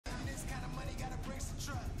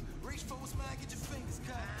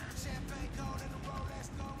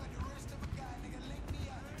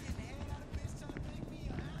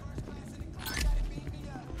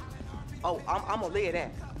Oh, I'm gonna live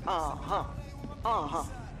that. Uh-huh. Uh-huh.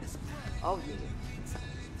 Oh, yeah.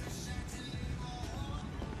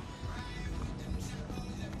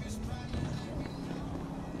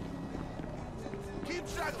 Keep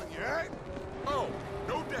settling, you heard? Oh,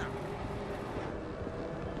 no doubt.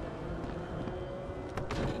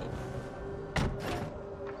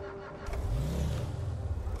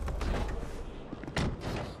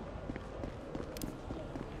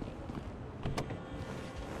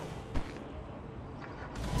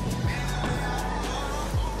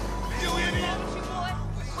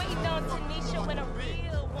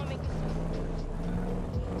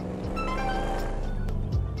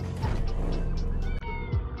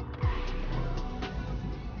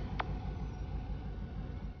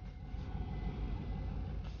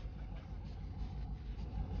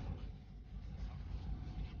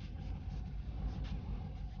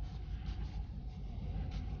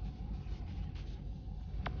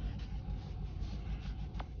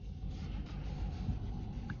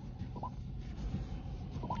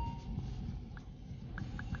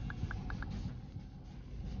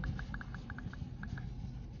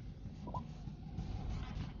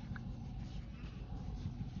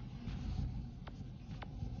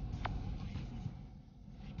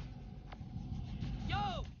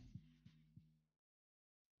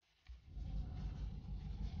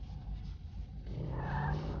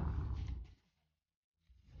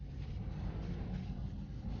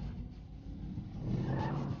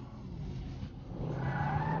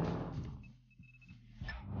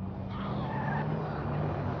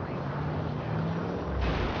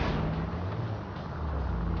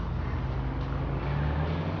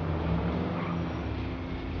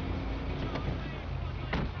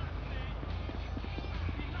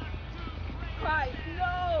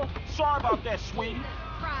 Sorry about that, sweetie.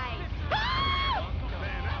 Right.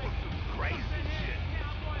 Man, that was some crazy shit.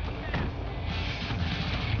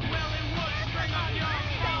 Well, it would string up your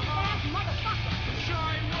motherfucker. Sure,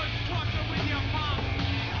 it would torture with your mom.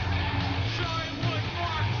 Sure, it would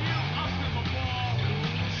march you up to the wall.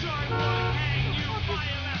 Sure, it would hang you by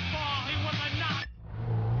that ball. He was a nut.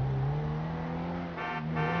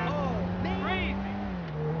 Oh, crazy.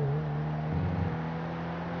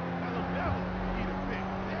 Alabama, eat a big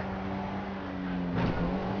dick.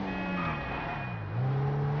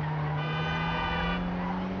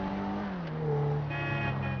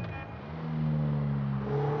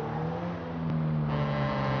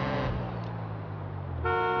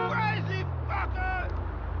 Crazy fucker!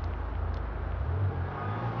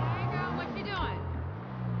 Hey, girl, what you doing?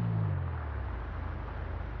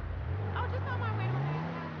 Oh, just on my way to my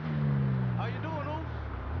dad's house. How you doing, Oos?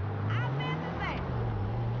 I meant to say.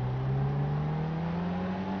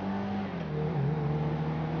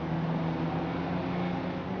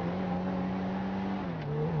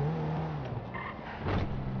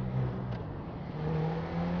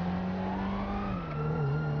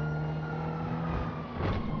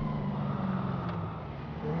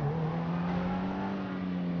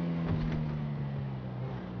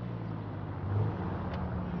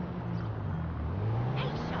 Hey,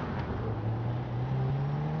 Sean.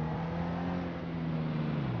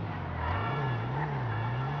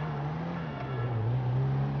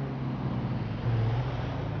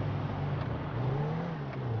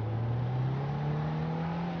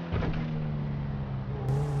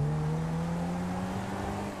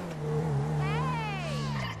 Hey!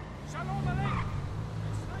 Shalom Aleichem.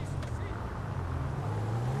 It's nice to see you.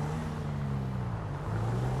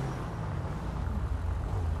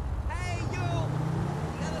 Hey, you!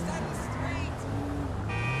 The other side of the street!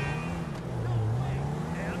 No way.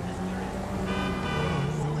 Hey, I'm just curious.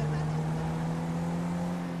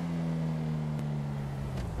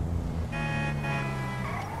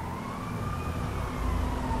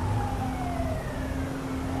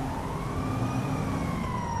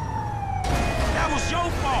 That was your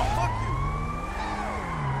fault. Fuck you!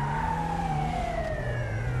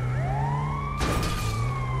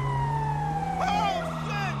 Oh,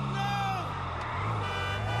 shit, no!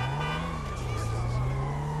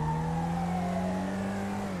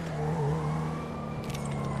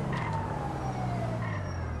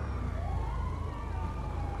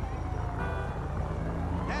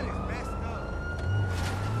 That is messed up.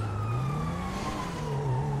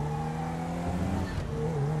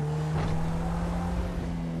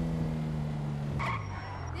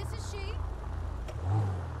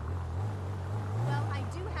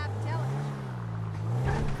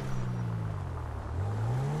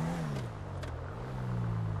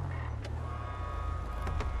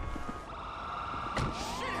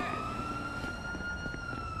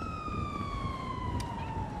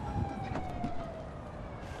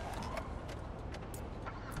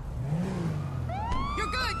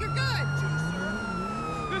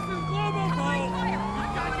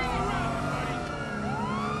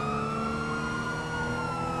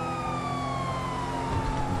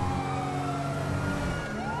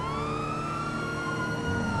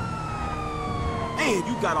 Man,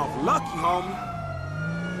 you got off lucky, homie.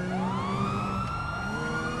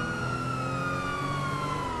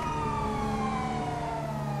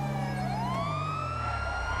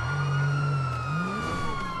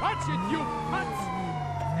 Watch it, you cunts!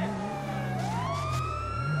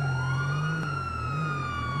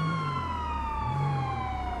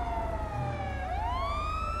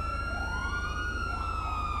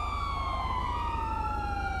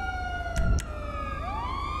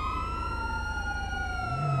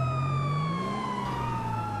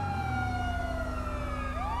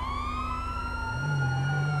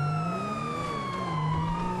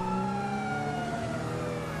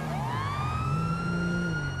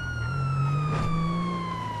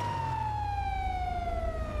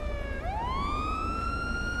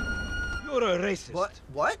 You're a racist.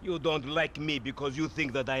 What? You don't like me because you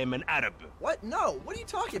think that I am an Arab. What? No. What are you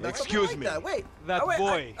talking about? Excuse Something me. like that. Wait. That Oh, wait,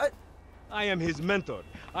 boy. I- I am his mentor.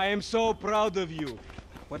 I am so proud of you.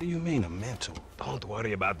 What do you mean, a mentor? Don't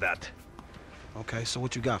worry about that. Okay, so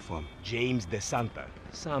what you got for him? James DeSanta.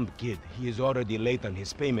 Some kid. He is already late on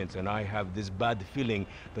his payments, and I have this bad feeling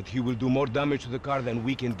that he will do more damage to the car than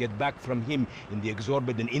we can get back from him in the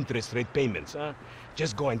exorbitant interest rate payments, huh?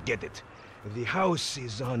 Just go and get it. The house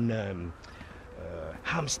is on,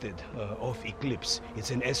 Hampstead, off Eclipse. It's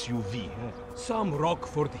an SUV. Some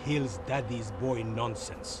Rockford Hills daddy's boy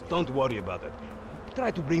nonsense. Don't worry about it. Try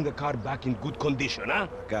to bring the car back in good condition, huh?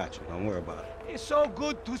 Got you. Don't worry about it. It's so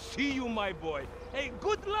good to see you, my boy. Hey,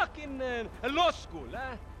 good luck in law school,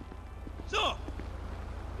 huh? So,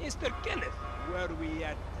 Mr. Kenneth, were we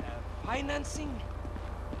at financing?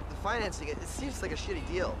 The financing, it seems like a shitty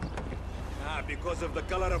deal. Ah, because of the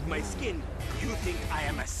color of my skin, you think I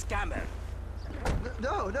am a scammer.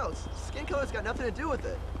 No. Skin color's got nothing to do with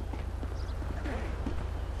it.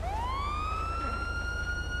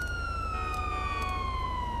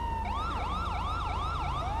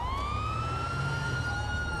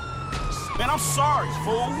 Man, I'm sorry,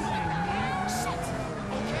 fool.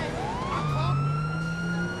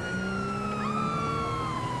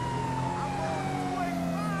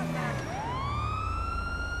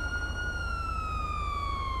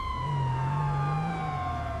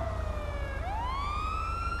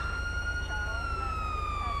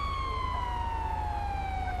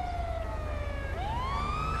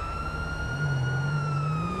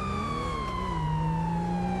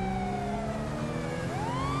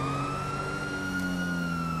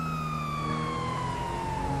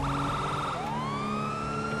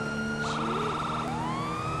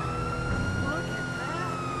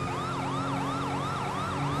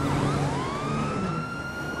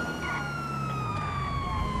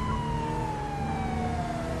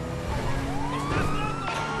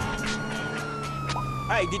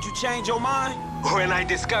 Hey, did you change your mind? When I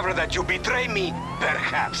discover that you betray me,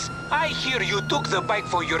 perhaps. I hear you took the bike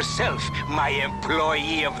for yourself, my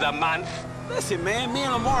employee of the month. Listen, man, me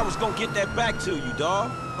and Lamar was gonna get that back to you,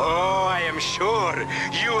 dawg. Oh, I am sure.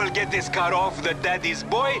 You will get this car off the daddy's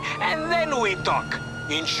boy, and then we talk.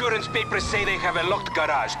 Insurance papers say they have a locked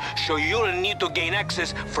garage, so you'll need to gain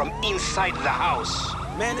access from inside the house.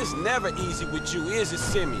 Man, it's never easy with you, is it,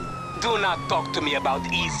 Simeon? Do not talk to me about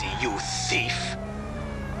easy, you thief.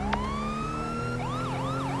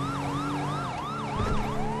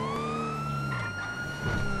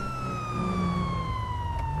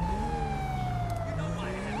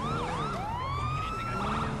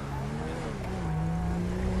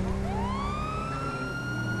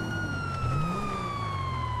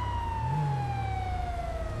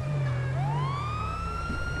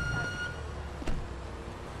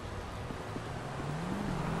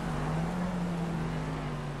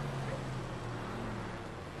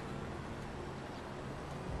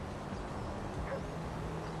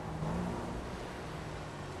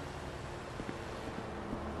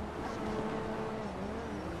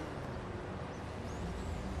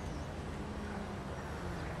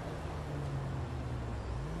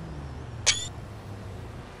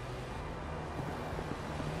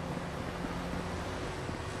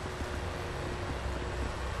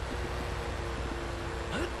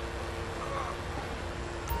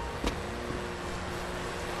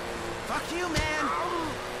 Fuck you, man!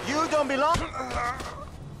 You don't belong...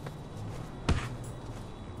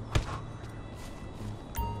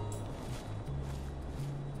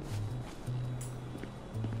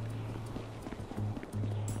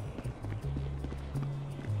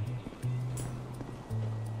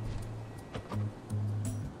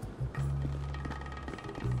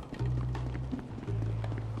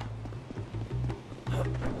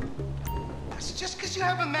 That's just because you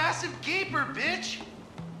have a massive gaper, bitch.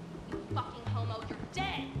 Fucking homo, you're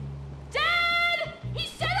dead. Dead! He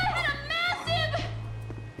said I had a massive...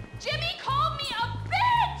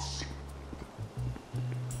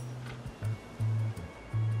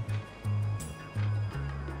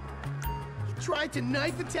 tried to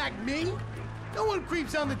knife attack me? No one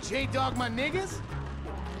creeps on the J-Dog, my niggas.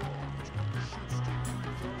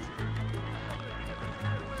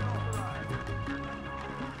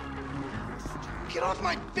 Get off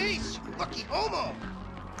my face, you lucky homo!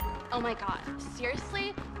 Oh my god,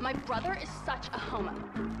 seriously? My brother is such a homo.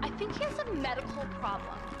 I think he has a medical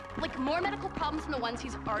problem. Like more medical problems than the ones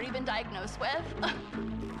he's already been diagnosed with.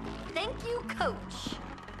 Thank you, coach.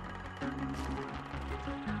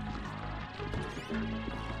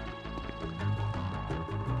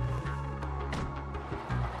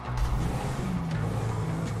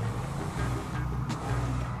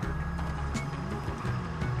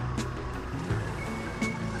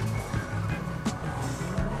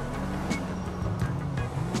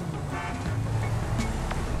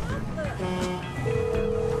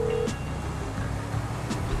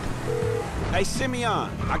 Hey, Simeon,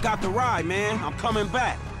 I got the ride, man. I'm coming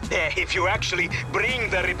back. If you actually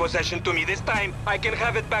bring the repossession to me this time, I can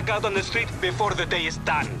have it back out on the street before the day is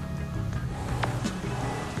done.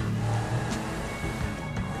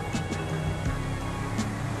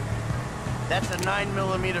 That's a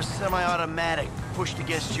 9mm semi-automatic pushed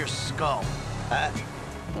against your skull. Well,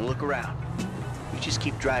 look around. You just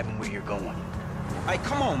keep driving where you're going. Hey,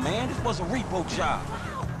 come on, man. This was a repo job.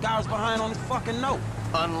 Guy was behind on his fucking note.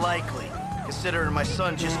 Unlikely, considering my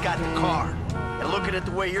son just got the car. And looking at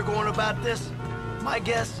the way you're going about this, my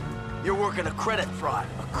guess, you're working a credit fraud.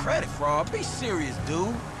 A credit fraud? Be serious,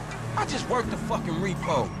 dude. I just worked the fucking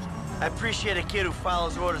repos. I appreciate a kid who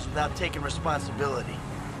follows orders without taking responsibility.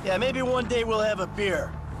 Yeah, maybe one day we'll have a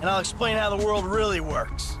beer, and I'll explain how the world really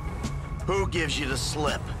works. Who gives you the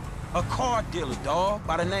slip? A car dealer, dawg,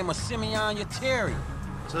 by the name of Simeon Yeteri.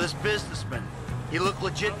 So this businessman, he look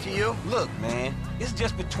legit to you? Look, man, it's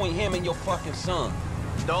just between him and your fucking son.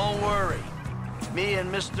 Don't worry. Me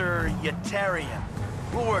and Mr. Yetarian,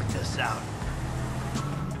 we'll work this out.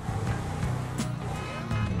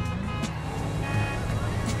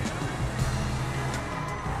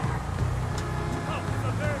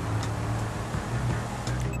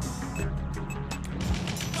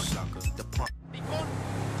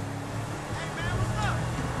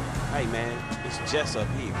 Hey, man, it's Jess up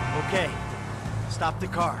here. Okay, stop the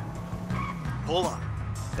car. Hold on.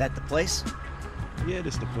 That the place? Yeah,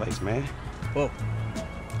 this the place, man. Whoa.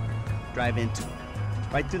 Drive into it.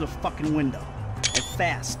 Right through the fucking window. And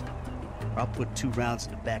fast. Or I'll put 2 rounds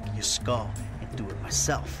in the back of your skull and do it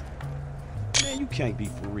myself. Man, you can't be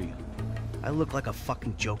for real. I look like a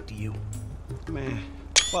fucking joke to you. Man,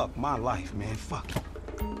 fuck my life, man. Fuck it.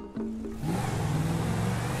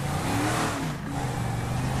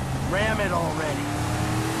 Ram it already.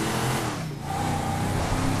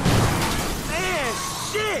 Man,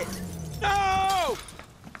 shit! No!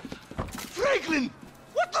 Franklin!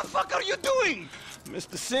 What the fuck are you doing?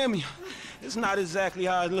 Mr. Simeon, it's not exactly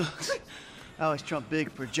how it looks. I always trump big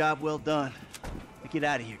for a job well done. Now get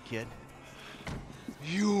out of here, kid.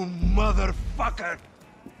 You motherfucker!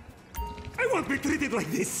 I won't be treated like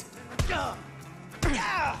this!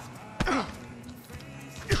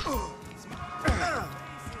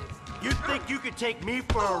 You think you could take me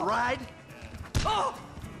for a ride?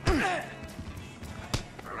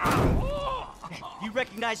 You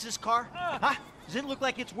recognize this car? Huh? Does it look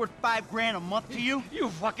like it's worth $5 grand a month to you? You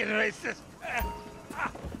fucking racist!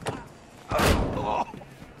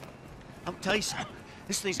 I'll tell you something.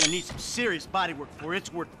 This thing's gonna need some serious body work for it.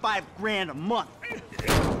 It's worth $5 grand a month.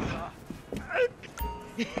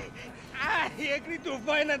 He agreed to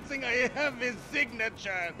financing. I have his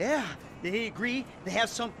signature. Yeah, did he agree to have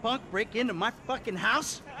some punk break into my fucking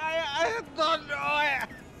house? I don't know.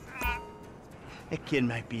 That kid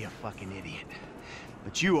might be a fucking idiot,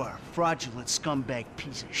 but you are a fraudulent scumbag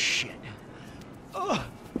piece of shit. Ugh.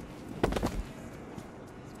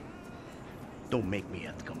 Don't make me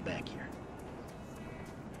have to come back here.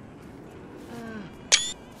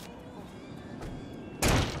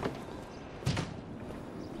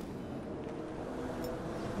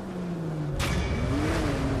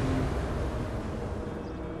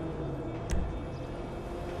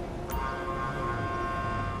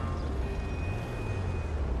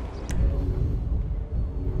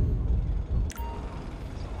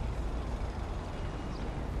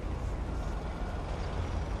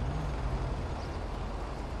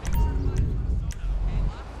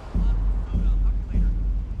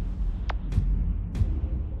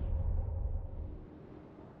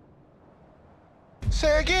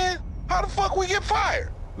 Say again? How the fuck we get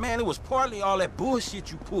fired? Man, it was partly all that bullshit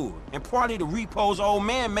you pulled, and partly the repo's old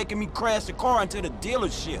man making me crash the car into the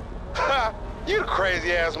dealership. Ha! You the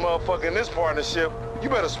crazy ass motherfucker in this partnership. You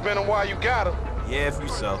better spin them while you got them. Yeah, if you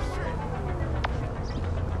so.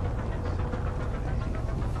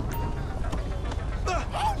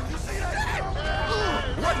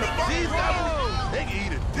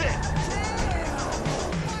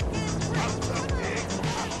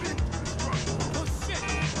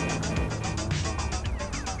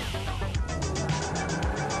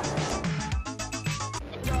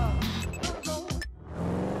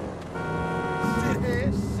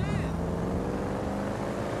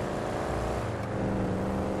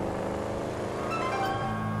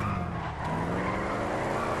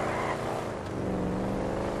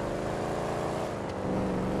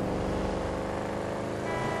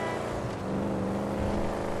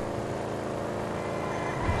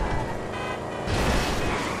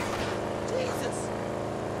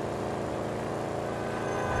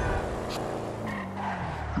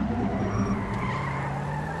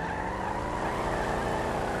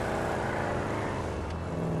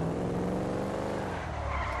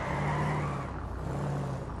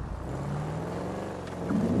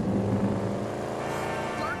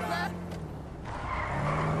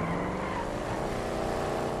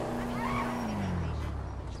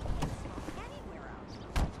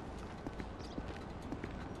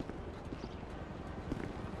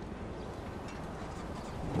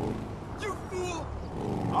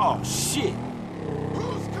 Oh, shit.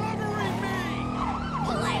 Who's covering me?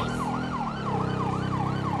 Police!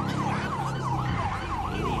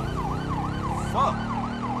 Fuck.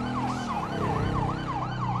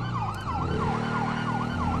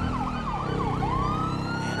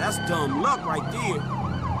 Man, that's dumb luck right there.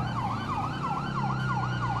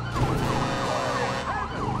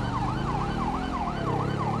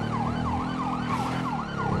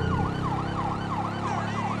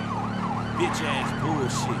 Bitch ass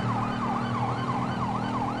bullshit.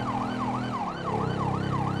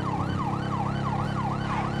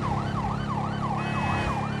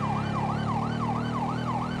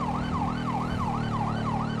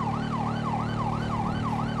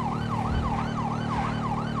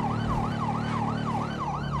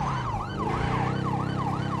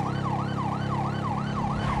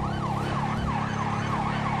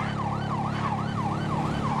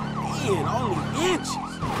 Man, only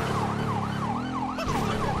inches.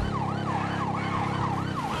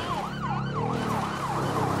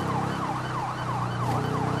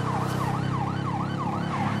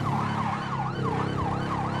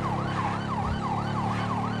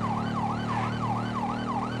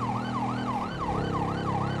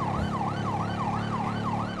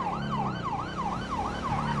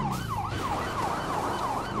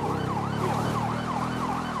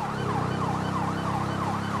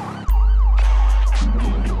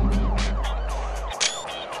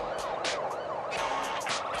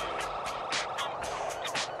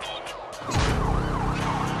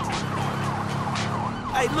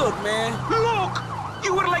 Hey, look, man. Look!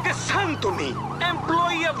 You were like a son to me.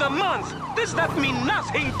 Employee of the month. Does that mean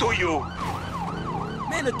nothing to you?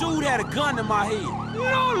 Man, the dude had a gun to my head.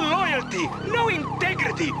 No loyalty, no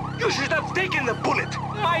integrity. You should have taken the bullet.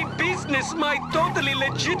 My business, my totally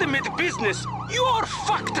legitimate business. You're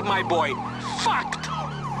fucked, my boy. Fucked.